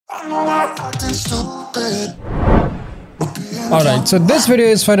Alright, so this video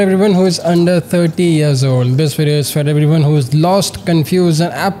is for everyone who is under 30 years old. This video is for everyone who is lost, confused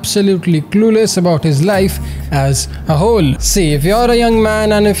and absolutely clueless about his life as a whole. See, if you're a young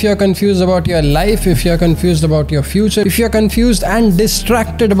man and if you're confused about your life, if you're confused about your future, if you're confused and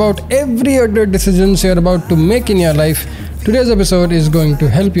distracted about every other decisions you're about to make in your life, today's episode is going to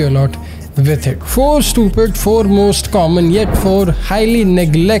help you a lot with it. 4 stupid, 4 most common yet 4 highly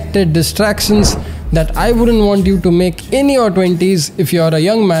neglected distractions that I wouldn't want you to make in your 20s if you're a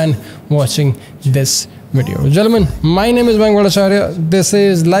young man watching this video. Gentlemen, my name is Mayank Bhattacharya. This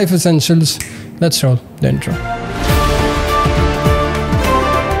is Life Essentials. Let's roll the intro.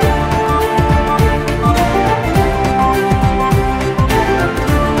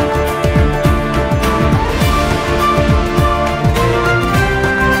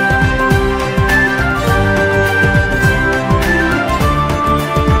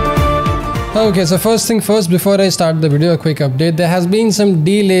 Okay, so first thing first, before I start the video, a quick update. There has been some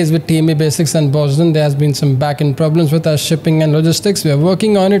delays with TME Basics and Boston. There has been some back-end problems with our shipping and logistics. We are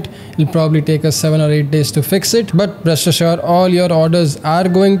working on it. It'll probably take us 7 or 8 days to fix it. But rest assured, all your orders are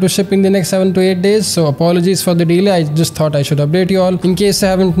going to ship in the next 7 to 8 days. So apologies for the delay. I just thought I should update you all. In case you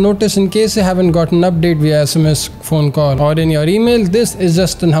haven't noticed, in case you haven't gotten an update via SMS, phone call or in your email, this is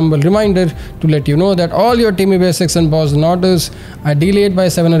just an humble reminder to let you know that all your TME Basics and Boston orders are delayed by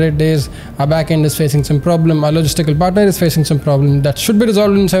 7 or 8 days. Our backend is facing some problem, our logistical partner is facing some problem that should be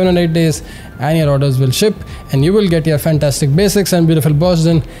resolved in 7 or 8 days, and your orders will ship and you will get your fantastic basics and beautiful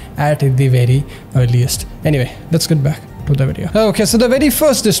Boston at the very earliest. Anyway, let's get back to the video. Okay, so the very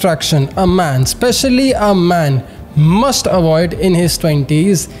first distraction a man, especially a man, must avoid in his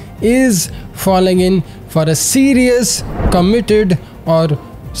 20s is falling in for a serious, committed or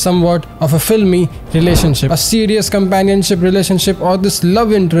somewhat of a filmy relationship, a serious companionship relationship, or this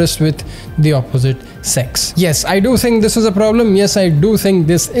love interest with the opposite sex. Yes, I do think this is a problem. Yes, I do think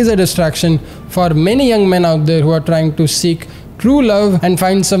this is a distraction for many young men out there who are trying to seek true love and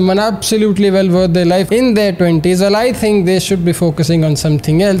find someone absolutely well worth their life in their 20s. Well, I think they should be focusing on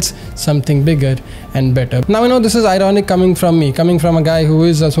something else, something bigger and better. Now, I know this is ironic coming from me, coming from a guy who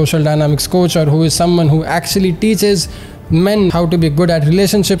is a social dynamics coach or who is someone who actually teaches men how to be good at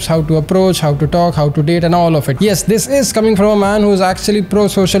relationships, how to approach, how to talk, how to date and all of it. Yes, this is coming from a man who is actually pro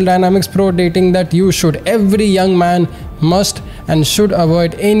social dynamics, pro dating, that you should, every young man must and should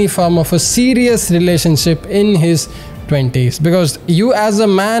avoid any form of a serious relationship in his 20s, because you as a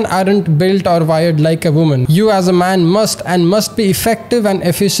man aren't built or wired like a woman. You as a man must be effective and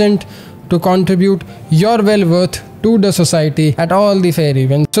efficient to contribute your well-worth to the society at all the fair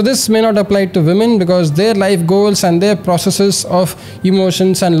events. So this may not apply to women because their life goals and their processes of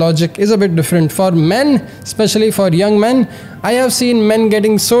emotions and logic is a bit different. For men, especially for young men, I have seen men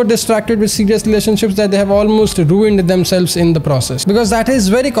getting so distracted with serious relationships that they have almost ruined themselves in the process. Because that is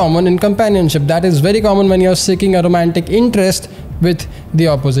very common in companionship. That is very common when you're seeking a romantic interest with the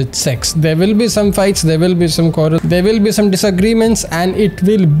opposite sex. There will be some fights, there will be some quarrels, there will be some disagreements, and it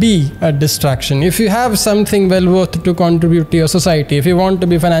will be a distraction. If you have something well worth to contribute to your society, if you want to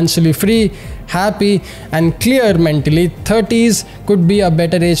be financially free, happy and clear mentally, 30s could be a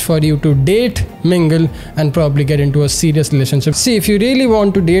better age for you to date, mingle and probably get into a serious relationship. See, if you really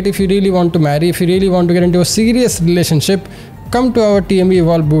want to date, if you really want to marry, if you really want to get into a serious relationship, come to our TME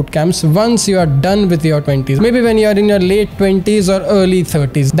Evolve boot camps once you are done with your 20s. Maybe when you are in your late 20s or early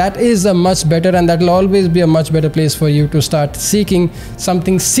 30s. That is a much better, and that will always be a much better place for you to start seeking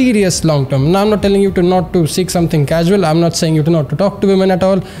something serious long term. Now, I'm not telling you to not to seek something casual. I'm not saying you to not to talk to women at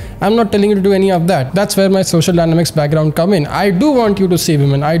all. I'm not telling you to do any of that. That's where my social dynamics background come in. I do want you to see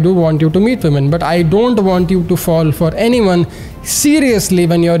women. I do want you to meet women, but I don't want you to fall for anyone seriously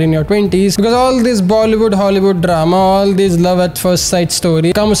when you're in your 20s, because all this Bollywood, Hollywood drama, all this love at first sight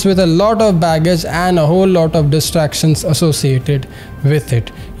story comes with a lot of baggage and a whole lot of distractions associated with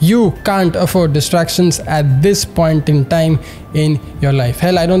it. You can't afford distractions at this point in time in your life.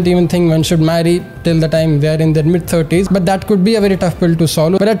 Hell, I don't even think one should marry till the time they are in their mid-30s, but that could be a very tough pill to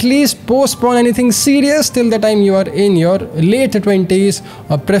swallow. But at least postpone anything serious till the time you are in your late 20s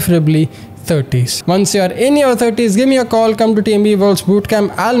or preferably 30s. Once you are in your 30s, give me a call, come to TME Evolve's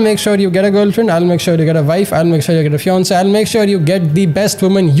bootcamp. I'll make sure you get a girlfriend, I'll make sure you get a wife, I'll make sure you get a fiance, I'll make sure you get the best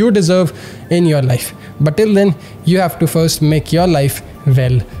woman you deserve in your life. But till then, you have to first make your life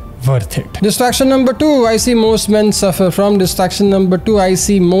well worth it. Distraction number 2 I see most men suffer from. Distraction number 2 I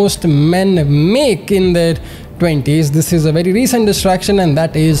see most men make in their 20s. This is a very recent distraction, and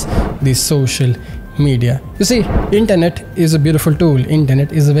that is the social media. You see, internet is a beautiful tool.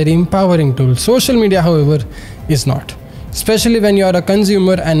 Internet is a very empowering tool. Social media, however, is not. especially when you are a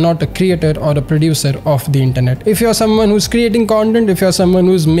consumer and not a creator or a producer of the internet. If you are someone who's creating content, if you are someone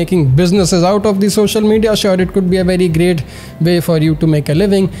who's making businesses out of the social media, sure, it could be a very great way for you to make a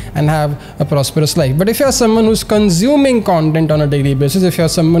living and have a prosperous life. But if you are someone who's consuming content on a daily basis, if you are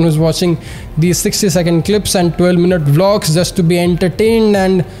someone who's watching these 60-second clips and 12-minute vlogs just to be entertained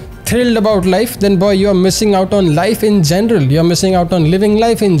and thrilled about life, then boy, you are missing out on life in general. You are missing out on living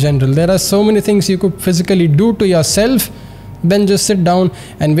life in general. There are so many things you could physically do to yourself than just sit down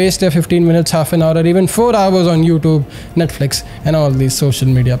and waste your 15 minutes, half an hour, or even 4 hours on YouTube, Netflix, and all these social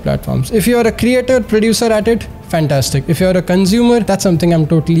media platforms. If you are a creator, producer at it, fantastic. If you're a consumer, that's something I'm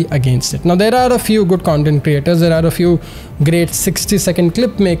totally against it. Now, there are a few good content creators. There are a few great 60-second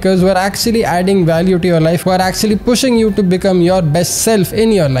clip makers who are actually adding value to your life, who are actually pushing you to become your best self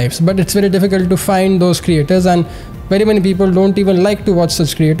in your lives. But it's very difficult to find those creators, and very many people don't even like to watch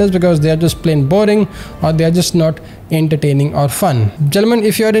such creators because they are just plain boring or they are just not entertaining or fun. Gentlemen,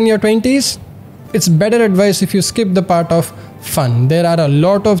 if you're in your 20s, it's better advice if you skip the part of fun. There are a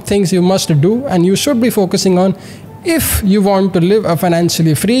lot of things you must do and you should be focusing on if you want to live a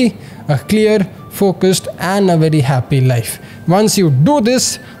financially free, a clear, focused, and a very happy life. Once you do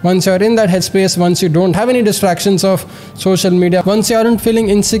this, once you're in that headspace, once you don't have any distractions of social media, once you aren't feeling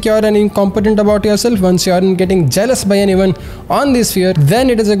insecure and incompetent about yourself, once you aren't getting jealous by anyone on this sphere, then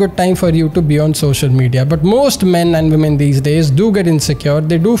it is a good time for you to be on social media. But most men and women these days do get insecure.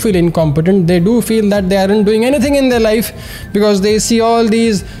 They do feel incompetent. They do feel that they aren't doing anything in their life because they see all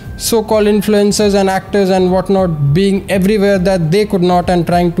these so-called influencers and actors and whatnot being everywhere that they could not, and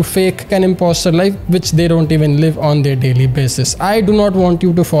trying to fake an imposter life which they don't even live on their daily basis. I do not want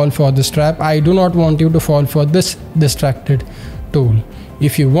you to fall for this trap. I do not want you to fall for this distracted tool.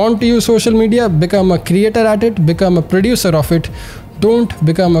 If you want to use social media, become a creator at it, become a producer of it. Don't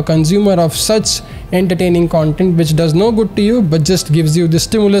become a consumer of such entertaining content which does no good to you but just gives you the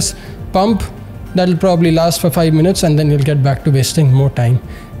stimulus pump that'll probably last for 5 minutes and then you'll get back to wasting more time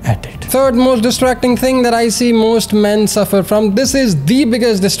at it. Third most distracting thing that I see most men suffer from, this is the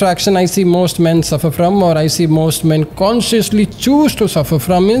biggest distraction I see most men suffer from, or I see most men consciously choose to suffer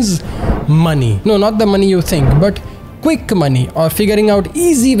from, is money. No, not the money you think, but quick money, or figuring out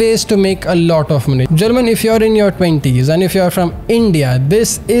easy ways to make a lot of money. Gentlemen, if you're in your 20s and if you're from India,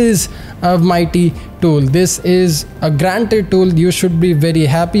 this is a mighty tool. This is a granted tool. You should be very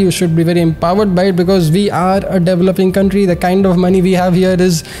happy. You should be very empowered by it because we are a developing country. The kind of money we have here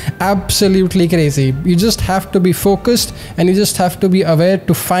is absolutely crazy. You just have to be focused and you just have to be aware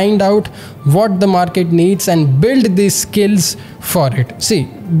to find out what the market needs and build these skills for it. See,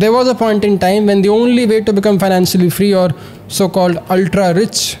 there was a point in time when the only way to become financially free or so-called ultra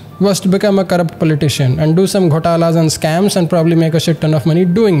rich was to become a corrupt politician and do some ghotalas and scams and probably make a shit ton of money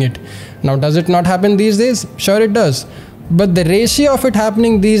doing it. Now, does it not happen these days? Sure it does. But the ratio of it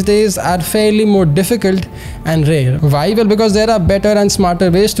happening these days are fairly more difficult and rare. Why? Well, because there are better and smarter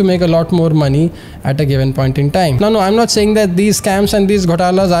ways to make a lot more money at a given point in time. No, I'm not saying that these scams and these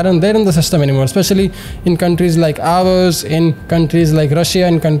ghotalas aren't there in the system anymore, especially in countries like ours, in countries like Russia,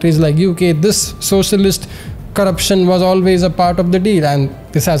 in countries like UK. This socialist corruption was always a part of the deal, and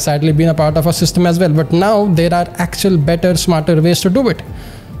this has sadly been a part of our system as well. But now there are actual better, smarter ways to do it.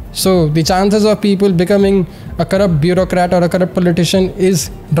 So the chances of people becoming a corrupt bureaucrat or a corrupt politician is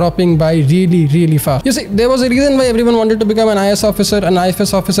dropping by really, really fast. You see, there was a reason why everyone wanted to become an IS officer, an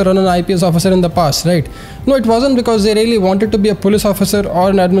IFS officer, or an IPS officer in the past, right? No, it wasn't because they really wanted to be a police officer or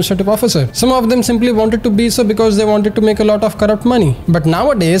an administrative officer. Some of them simply wanted to be so because they wanted to make a lot of corrupt money. But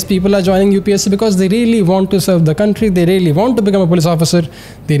nowadays, people are joining UPSC because they really want to serve the country. They really want to become a police officer.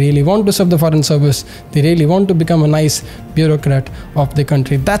 They really want to serve the foreign service. They really want to become a nice bureaucrat of the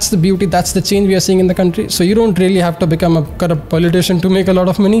country. That's the beauty. That's the change we are seeing in the country. So you don't really have to become a corrupt politician to make a lot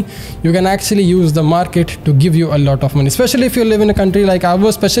of money. You can actually use the market to give you a lot of money, especially if you live in a country like ours,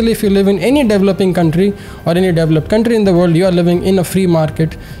 especially if you live in any developing country or any developed country in the world. You are living in a free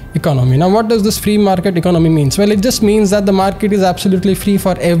market economy. Now, what does this free market economy means? Well, it just means that the market is absolutely free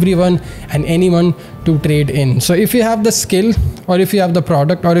for everyone and anyone to trade in. So if you have the skill, or if you have the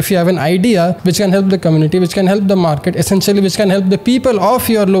product, or if you have an idea which can help the community, which can help the market, essentially which can help the people of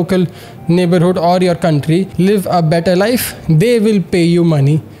your local neighborhood or your country live a better life, they will pay you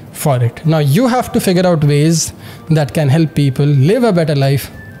money for it. Now, you have to figure out ways that can help people live a better life,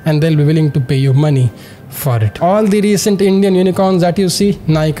 and they'll be willing to pay you money for it. All the recent Indian unicorns that you see,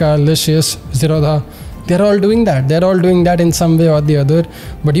 Nykaa, Licious, Zerodha, they're all doing that. They're all doing that in some way or the other,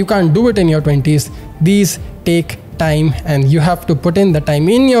 but you can't do it in your 20s. These take time, and you have to put in the time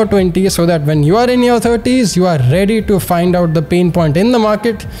in your 20s so that when you are in your 30s, you are ready to find out the pain point in the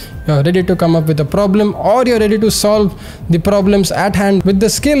market, you are ready to come up with a problem, or you're ready to solve the problems at hand with the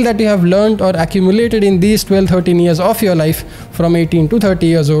skill that you have learned or accumulated in these 12-13 years of your life from 18 to 30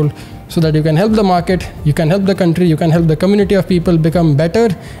 years old, so that you can help the market, you can help the country, you can help the community of people become better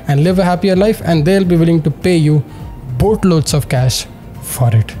and live a happier life, and they'll be willing to pay you boatloads of cash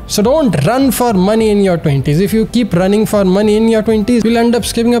for it. So don't run for money in your 20s. If you keep running for money in your 20s, you'll end up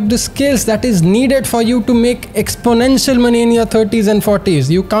skipping up the skills that is needed for you to make exponential money in your 30s and 40s.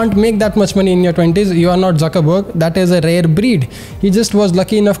 You can't make that much money in your 20s. You are not Zuckerberg. That is a rare breed. He just was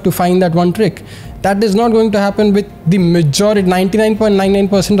lucky enough to find that one trick. That is not going to happen with the majority,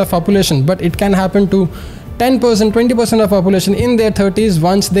 99.99% of population, but it can happen to 10%, 20% of population in their 30s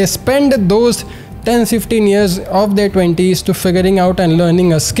once they spend those 10-15 years of their 20s to figuring out and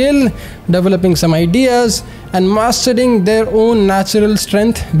learning a skill, developing some ideas, and mastering their own natural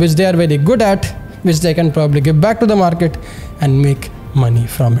strength, which they are very good at, which they can probably give back to the market and make money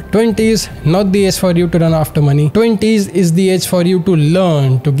from it. 20s, not the age for you to run after money. 20s is the age for you to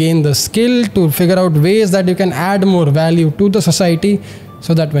learn, to gain the skill, to figure out ways that you can add more value to the society,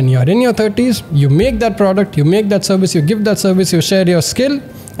 so that when you are in your 30s, you make that product, you make that service, you give that service, you share your skill,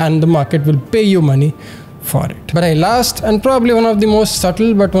 and the market will pay you money for it. But last, and probably one of the most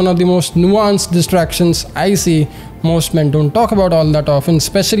subtle but one of the most nuanced distractions I see most men don't talk about all that often,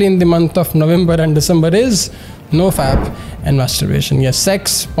 especially in the month of November and December, is nofap and masturbation. Yes,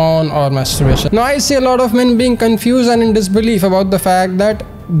 sex, porn, or masturbation. Now I see a lot of men being confused and in disbelief about the fact that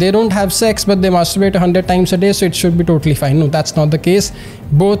they don't have sex but they masturbate 100 times a day, so it should be totally fine. No, that's not the case.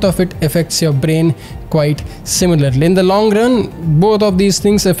 Both of it affects your brain quite similarly. In the long run, both of these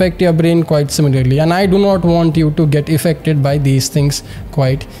things affect your brain quite similarly, and I do not want you to get affected by these things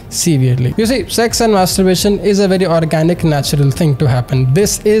quite severely. You see, sex and masturbation is a very organic, natural thing to happen.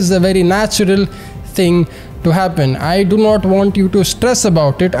 This is a very natural thing to happen. I do not want you to stress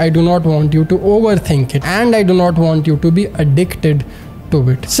about it. I do not want you to overthink it, and I do not want you to be addicted to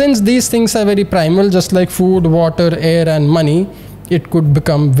it. Since these things are very primal, just like food, water, air, and money, it could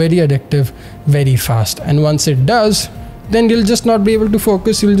become very addictive very fast. And once it does, then you'll just not be able to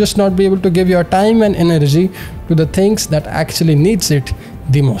focus. You'll just not be able to give your time and energy to the things that actually needs it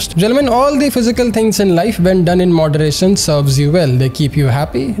the most. Gentlemen, all the physical things in life, when done in moderation, serves you well. They keep you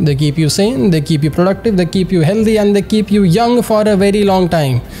happy, they keep you sane, they keep you productive, they keep you healthy, and they keep you young for a very long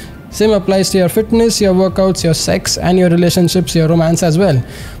time. Same applies to your fitness, your workouts, your sex, and your relationships, your romance as well.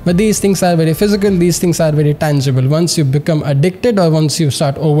 But these things are very physical, these things are very tangible. Once you become addicted or once you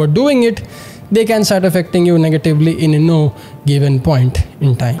start overdoing it, they can start affecting you negatively in no given point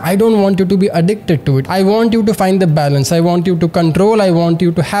in time. I don't want you to be addicted to it. I want you to find the balance. I want you to control. I want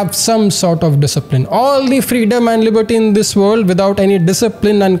you to have some sort of discipline. All the freedom and liberty in this world without any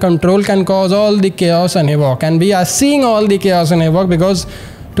discipline and control can cause all the chaos and havoc. And we are seeing all the chaos and havoc because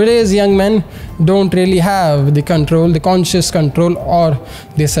today's young men don't really have the control, the conscious control, or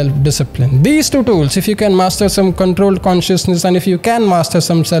the self-discipline. These two tools, if you can master some controlled consciousness and if you can master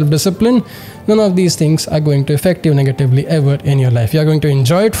some self-discipline, none of these things are going to affect you negatively ever in your life. You are going to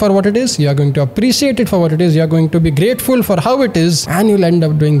enjoy it for what it is, you are going to appreciate it for what it is, you are going to be grateful for how it is, and you'll end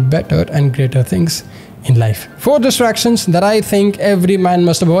up doing better and greater things in life. 4 distractions that I think every man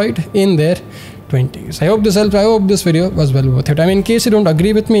must avoid in their 20s. I hope this helped. I hope this video was well worth it. I mean, in case you don't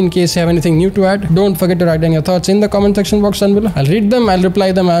agree with me, in case you have anything new to add, don't forget to write down your thoughts in the comment section box down below. I'll read them, I'll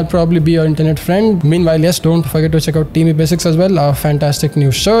reply them, I'll probably be your internet friend. Meanwhile, yes, don't forget to check out Teamy Basics as well. Our fantastic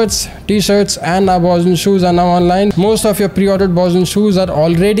new shirts, t-shirts, and our balls and shoes are now online. Most of your pre-ordered balls and shoes are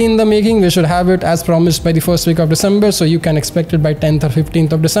already in the making. We should have it as promised by the first week of December, so you can expect it by 10th or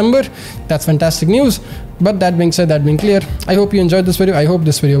 15th of December. That's fantastic news. But that being said, that being clear, I hope you enjoyed this video. I hope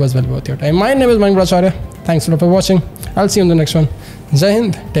this video was well worth your time. My name is Mayank. Thanks a lot for watching. I'll see you in the next one. Jai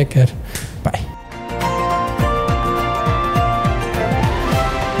Hind. Take care.